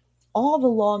 All the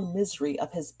long misery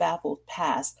of his baffled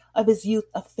past, of his youth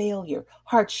of failure,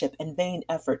 hardship, and vain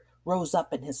effort, rose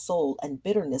up in his soul, and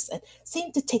bitterness, and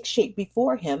seemed to take shape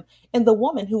before him in the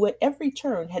woman who at every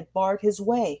turn had barred his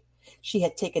way. She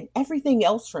had taken everything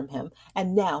else from him,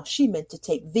 and now she meant to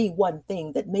take the one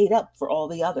thing that made up for all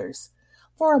the others.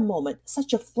 For a moment,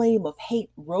 such a flame of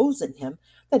hate rose in him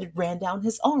that it ran down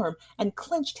his arm and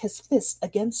clenched his fist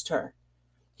against her.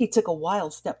 He took a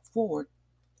wild step forward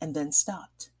and then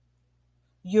stopped.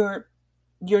 You're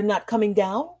not coming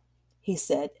down? He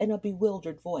said in a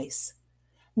bewildered voice.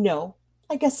 No,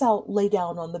 I guess I'll lay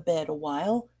down on the bed a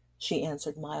while, she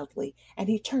answered mildly, and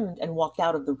he turned and walked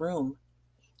out of the room.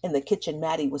 In the kitchen,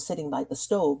 Maddie was sitting by the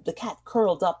stove, the cat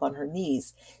curled up on her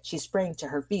knees. She sprang to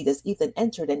her feet as Ethan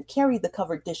entered and carried the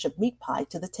covered dish of meat pie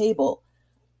to the table.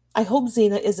 I hope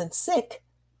Zena isn't sick,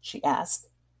 she asked.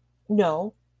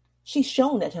 No. She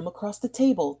shone at him across the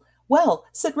table. Well,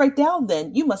 sit right down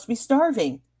then. You must be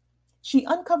starving. She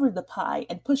uncovered the pie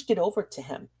and pushed it over to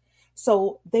him.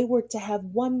 So they were to have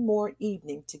one more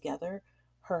evening together,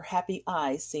 her happy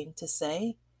eyes seemed to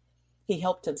say. He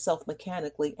helped himself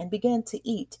mechanically and began to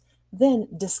eat. Then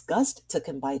disgust took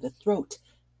him by the throat,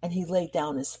 and he laid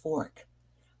down his fork.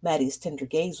 Maddie's tender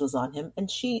gaze was on him,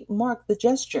 and she marked the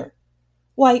gesture.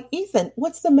 Why, Ethan,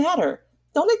 what's the matter?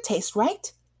 Don't it taste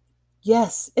right?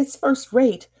 Yes, it's first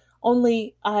rate.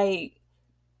 Only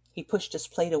He pushed his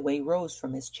plate away, rose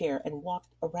from his chair, and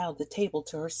walked around the table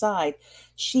to her side.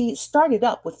 She started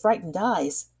up with frightened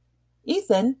eyes.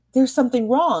 Ethan, there's something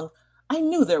wrong. I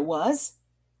knew there was.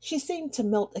 She seemed to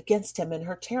melt against him in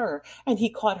her terror, and he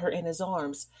caught her in his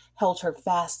arms, held her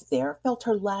fast there, felt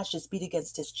her lashes beat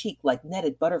against his cheek like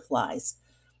netted butterflies.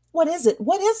 What is it?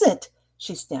 What is it?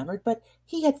 She stammered, but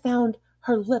he had found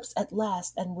her lips at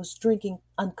last and was drinking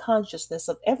unconsciousness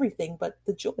of everything but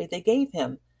the joy they gave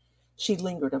him. She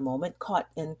lingered a moment, caught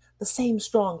in the same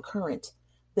strong current.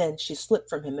 Then she slipped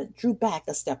from him and drew back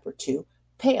a step or two,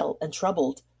 pale and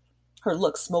troubled. Her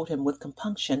look smote him with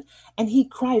compunction, and he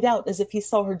cried out as if he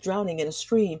saw her drowning in a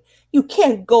stream. You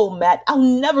can't go, Matt. I'll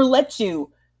never let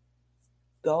you.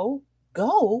 Go?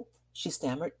 Go? She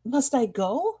stammered. Must I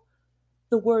go?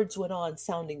 The words went on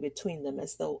sounding between them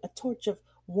as though a torch of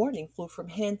warning flew from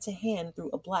hand to hand through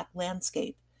a black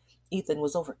landscape. Ethan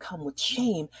was overcome with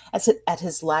shame at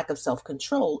his lack of self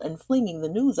control and flinging the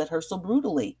news at her so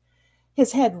brutally.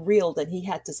 His head reeled and he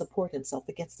had to support himself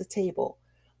against the table.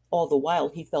 All the while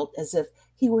he felt as if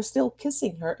he were still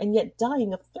kissing her and yet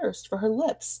dying of thirst for her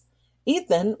lips.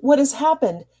 Ethan, what has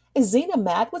happened? Is Zena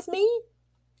mad with me?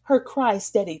 Her cry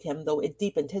steadied him, though it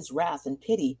deepened his wrath and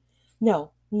pity.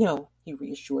 No, no, he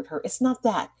reassured her. It's not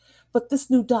that. But this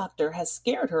new doctor has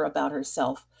scared her about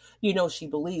herself. You know she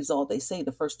believes all they say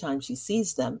the first time she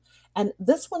sees them. And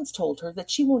this one's told her that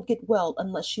she won't get well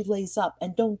unless she lays up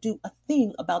and don't do a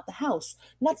thing about the house,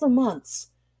 not for months.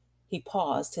 He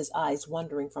paused, his eyes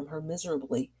wandering from her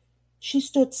miserably. She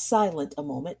stood silent a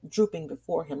moment, drooping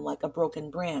before him like a broken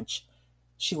branch.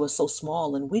 She was so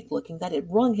small and weak-looking that it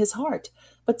wrung his heart,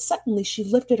 but suddenly she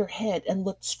lifted her head and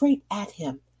looked straight at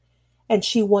him. And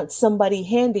she wants somebody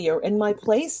handier in my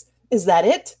place? Is that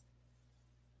it?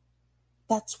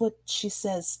 That's what she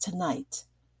says tonight.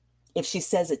 If she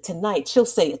says it tonight, she'll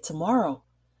say it tomorrow.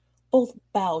 Both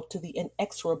bowed to the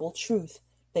inexorable truth.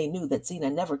 They knew that Zena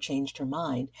never changed her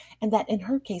mind, and that in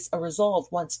her case a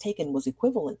resolve once taken was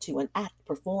equivalent to an act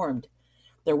performed.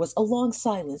 There was a long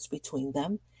silence between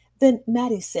them. Then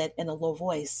Mattie said in a low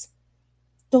voice,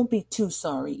 Don't be too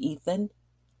sorry, Ethan.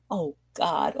 Oh,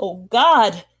 God, oh,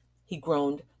 God, he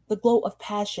groaned. The glow of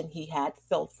passion he had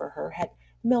felt for her had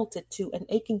melted to an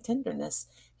aching tenderness.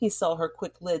 He saw her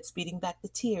quick lids beating back the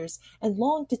tears and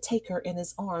longed to take her in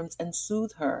his arms and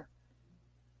soothe her.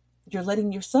 You're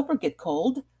letting your supper get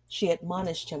cold, she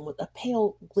admonished him with a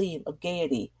pale gleam of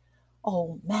gaiety.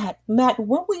 Oh, Matt,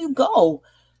 where will you go?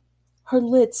 Her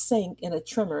lids sank and a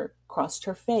tremor crossed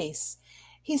her face.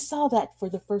 He saw that for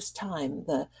the first time.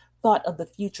 The thought of the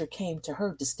future came to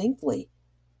her distinctly.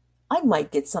 I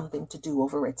might get something to do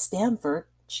over at Stamford,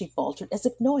 she faltered, as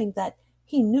if knowing that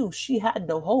he knew she had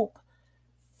no hope.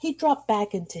 He dropped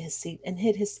back into his seat and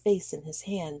hid his face in his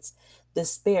hands.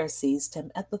 Despair seized him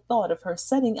at the thought of her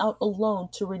setting out alone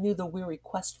to renew the weary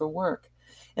quest for work.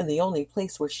 In the only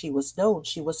place where she was known,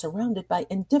 she was surrounded by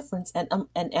indifference and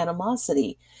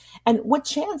animosity. And what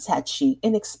chance had she,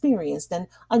 inexperienced and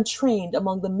untrained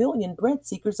among the million bread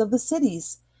seekers of the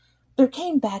cities? There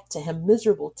came back to him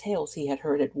miserable tales he had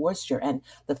heard at Worcester and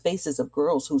the faces of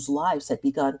girls whose lives had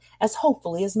begun as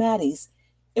hopefully as Mattie's.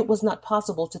 It was not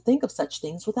possible to think of such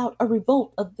things without a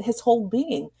revolt of his whole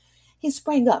being. He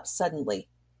sprang up suddenly.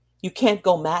 You can't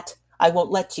go, Matt. I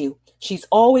won't let you. She's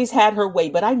always had her way,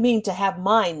 but I mean to have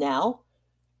mine now.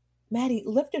 Mattie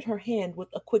lifted her hand with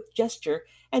a quick gesture,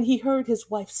 and he heard his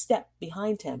wife's step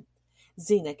behind him.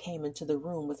 Zena came into the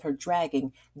room with her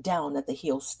dragging down at the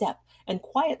heel step and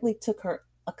quietly took her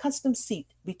accustomed seat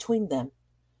between them.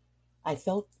 I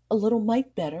felt a little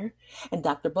mite better, and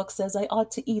Dr. Buck says I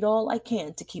ought to eat all I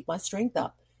can to keep my strength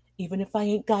up, even if I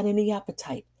ain't got any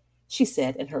appetite, she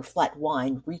said in her flat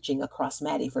whine, reaching across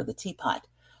Mattie for the teapot.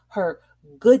 Her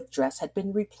good dress had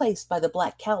been replaced by the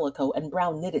black calico and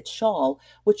brown knitted shawl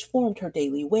which formed her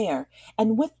daily wear,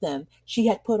 and with them she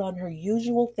had put on her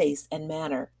usual face and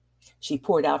manner. She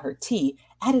poured out her tea,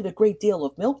 added a great deal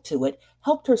of milk to it,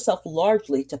 helped herself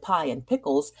largely to pie and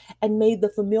pickles, and made the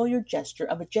familiar gesture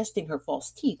of adjusting her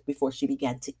false teeth before she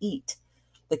began to eat.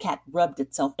 The cat rubbed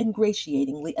itself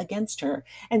ingratiatingly against her,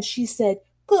 and she said,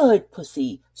 Good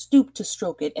pussy, stooped to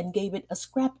stroke it, and gave it a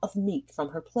scrap of meat from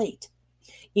her plate.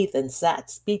 Ethan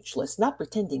sat speechless, not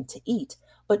pretending to eat,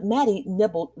 but Mattie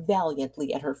nibbled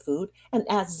valiantly at her food and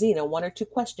asked Zena one or two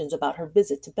questions about her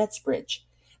visit to Bettsbridge.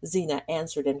 Zena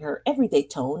answered in her everyday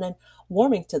tone and,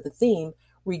 warming to the theme,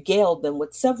 regaled them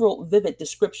with several vivid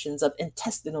descriptions of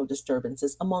intestinal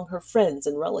disturbances among her friends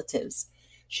and relatives.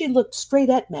 She looked straight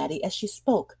at Mattie as she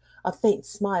spoke, a faint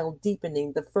smile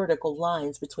deepening the vertical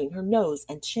lines between her nose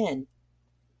and chin.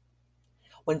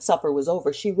 When supper was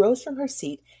over, she rose from her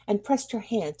seat and pressed her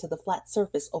hand to the flat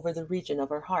surface over the region of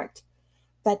her heart.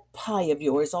 "That pie of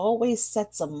yours always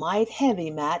sets a mite heavy,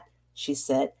 Matt," she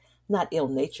said, not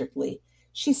ill-naturedly.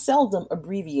 She seldom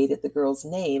abbreviated the girl's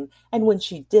name, and when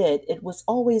she did, it was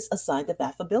always a sign of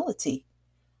affability.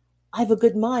 "I've a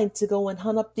good mind to go and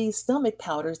hunt up these stomach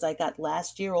powders I got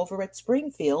last year over at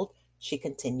Springfield," she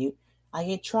continued. "I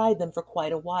ain't tried them for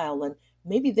quite a while, and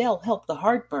maybe they'll help the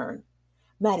heartburn."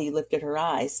 Mattie lifted her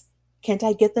eyes. "Can't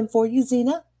I get them for you,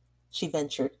 Zena?" she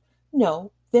ventured.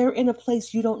 "No, they're in a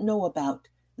place you don't know about,"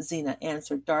 Zena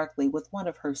answered darkly with one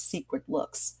of her secret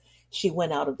looks. She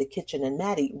went out of the kitchen, and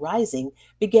Mattie, rising,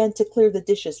 began to clear the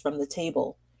dishes from the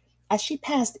table. As she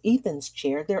passed Ethan's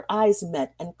chair, their eyes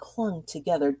met and clung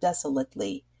together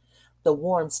desolately. The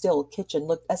warm, still kitchen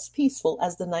looked as peaceful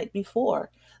as the night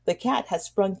before. The cat had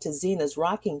sprung to Zena's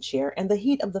rocking chair, and the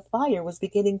heat of the fire was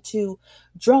beginning to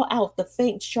draw out the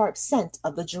faint, sharp scent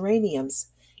of the geraniums.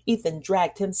 Ethan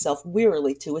dragged himself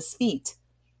wearily to his feet.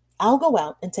 "I'll go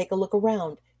out and take a look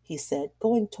around," he said,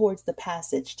 going towards the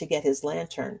passage to get his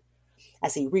lantern.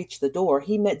 As he reached the door,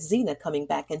 he met Zena coming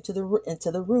back into the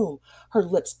room, her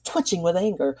lips twitching with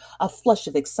anger, a flush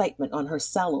of excitement on her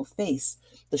sallow face.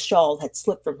 The shawl had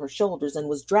slipped from her shoulders and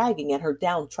was dragging at her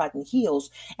downtrodden heels,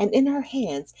 and in her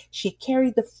hands she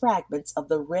carried the fragments of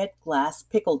the red glass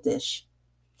pickle dish.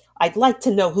 "I'd like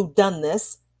to know who done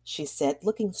this," she said,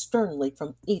 looking sternly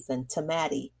from Ethan to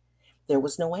Mattie. There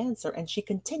was no answer, and she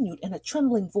continued in a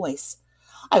trembling voice.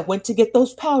 "I went to get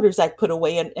those powders I'd put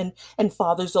away in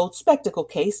Father's old spectacle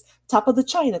case, top of the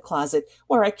china closet,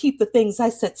 where I keep the things I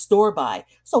set store by,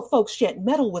 so folks shan't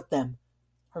meddle with them."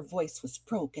 Her voice was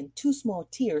broke, and two small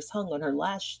tears hung on her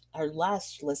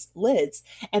lashless lids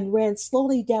and ran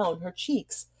slowly down her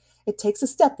cheeks. "It takes a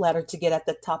stepladder to get at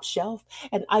the top shelf,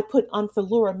 and I put Aunt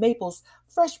Philura Maple's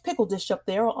fresh pickle dish up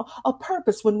there a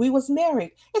purpose when we was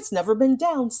married. It's never been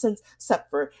down since, 'cept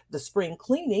for the spring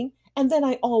cleaning, and then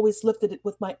I always lifted it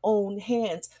with my own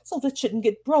hands so that it shouldn't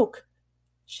get broke."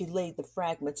 She laid the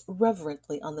fragments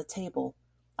reverently on the table.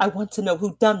 "I want to know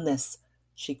who done this,"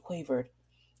 she quavered.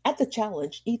 At the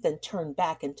challenge, Ethan turned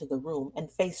back into the room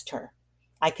and faced her.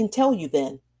 "I can tell you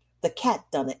then. The cat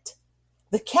done it."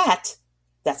 "The cat?"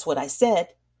 "That's what I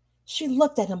said." She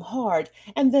looked at him hard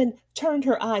and then turned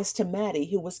her eyes to Mattie,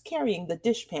 who was carrying the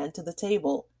dishpan to the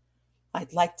table.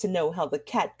 "I'd like to know how the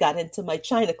cat got into my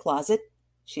china closet,"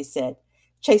 she said.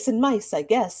 "Chasing mice, I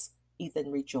guess,"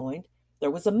 Ethan rejoined.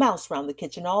 "There was a mouse round the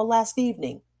kitchen all last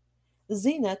evening."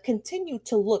 Zena continued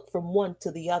to look from one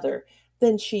to the other.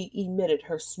 Then she emitted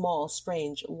her small,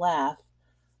 strange laugh.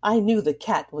 "I knew the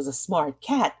cat was a smart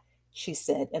cat," she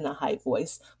said in a high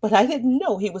voice, "but I didn't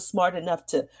know he was smart enough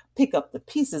to pick up the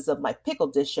pieces of my pickle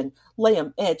dish and lay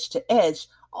 'em edge to edge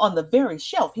on the very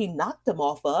shelf he knocked 'em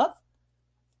off of."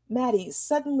 Mattie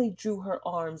suddenly drew her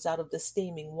arms out of the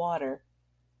steaming water.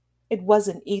 "It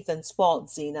wasn't Ethan's fault,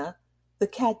 Zena. The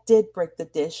cat did break the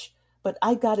dish, but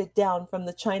I got it down from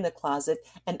the china closet,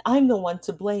 and I'm the one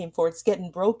to blame for its getting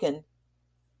broken."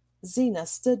 Zena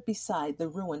stood beside the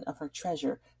ruin of her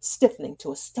treasure, stiffening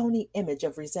to a stony image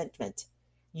of resentment.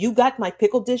 "You got my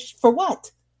pickle dish for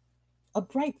what?" A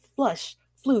bright flush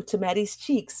flew to Mattie's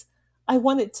cheeks. "I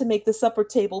wanted to make the supper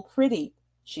table pretty,"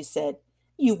 she said.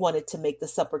 "You wanted to make the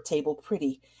supper table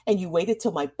pretty, and you waited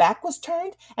till my back was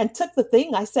turned and took the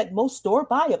thing I set most store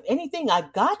by of anything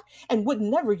I've got and would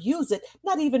never use it,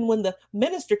 not even when the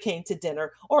minister came to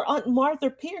dinner or Aunt Martha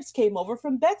Pierce came over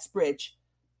from Bettsbridge."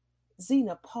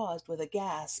 Zena paused with a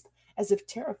gasp, as if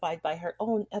terrified by her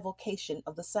own evocation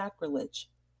of the sacrilege.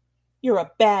 "You're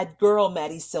a bad girl,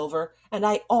 Mattie Silver, and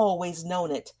I always known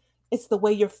it. It's the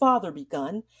way your father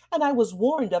begun, and I was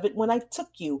warned of it when I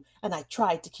took you, and I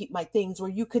tried to keep my things where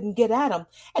you couldn't get at 'em,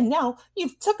 and now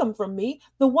you've took 'em from me,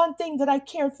 the one thing that I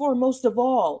cared for most of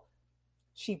all."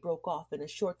 She broke off in a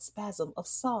short spasm of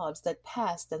sobs that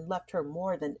passed and left her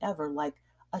more than ever like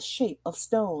a shape of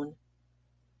stone.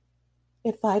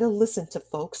 "If I'd 'a' listened to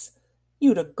folks,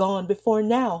 you'd 'a' gone before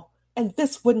now, and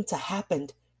this wouldn't 'a'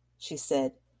 happened," she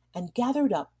said, and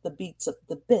gathered up the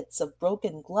bits of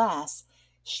broken glass.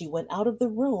 She went out of the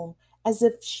room as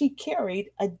if she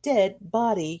carried a dead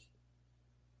body.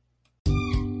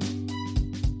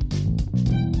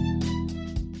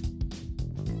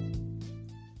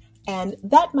 And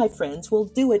that, my friends, will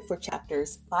do it for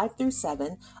chapters 5 through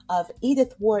 7 of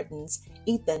Edith Wharton's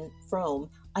Ethan Frome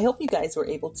I hope you guys were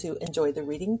able to enjoy the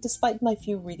reading despite my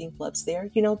few reading flubs there.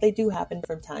 They do happen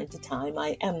from time to time.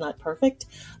 I am not perfect,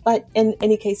 but in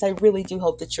any case, I really do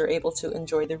hope that you're able to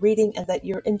enjoy the reading and that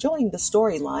you're enjoying the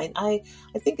storyline. I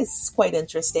think it's quite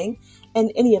interesting.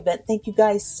 In any event, thank you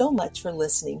guys so much for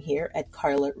listening here at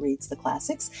Carla Reads the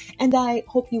Classics, and I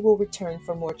hope you will return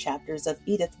for more chapters of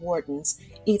Edith Wharton's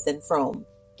Ethan Frome.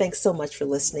 Thanks so much for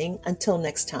listening. Until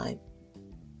next time.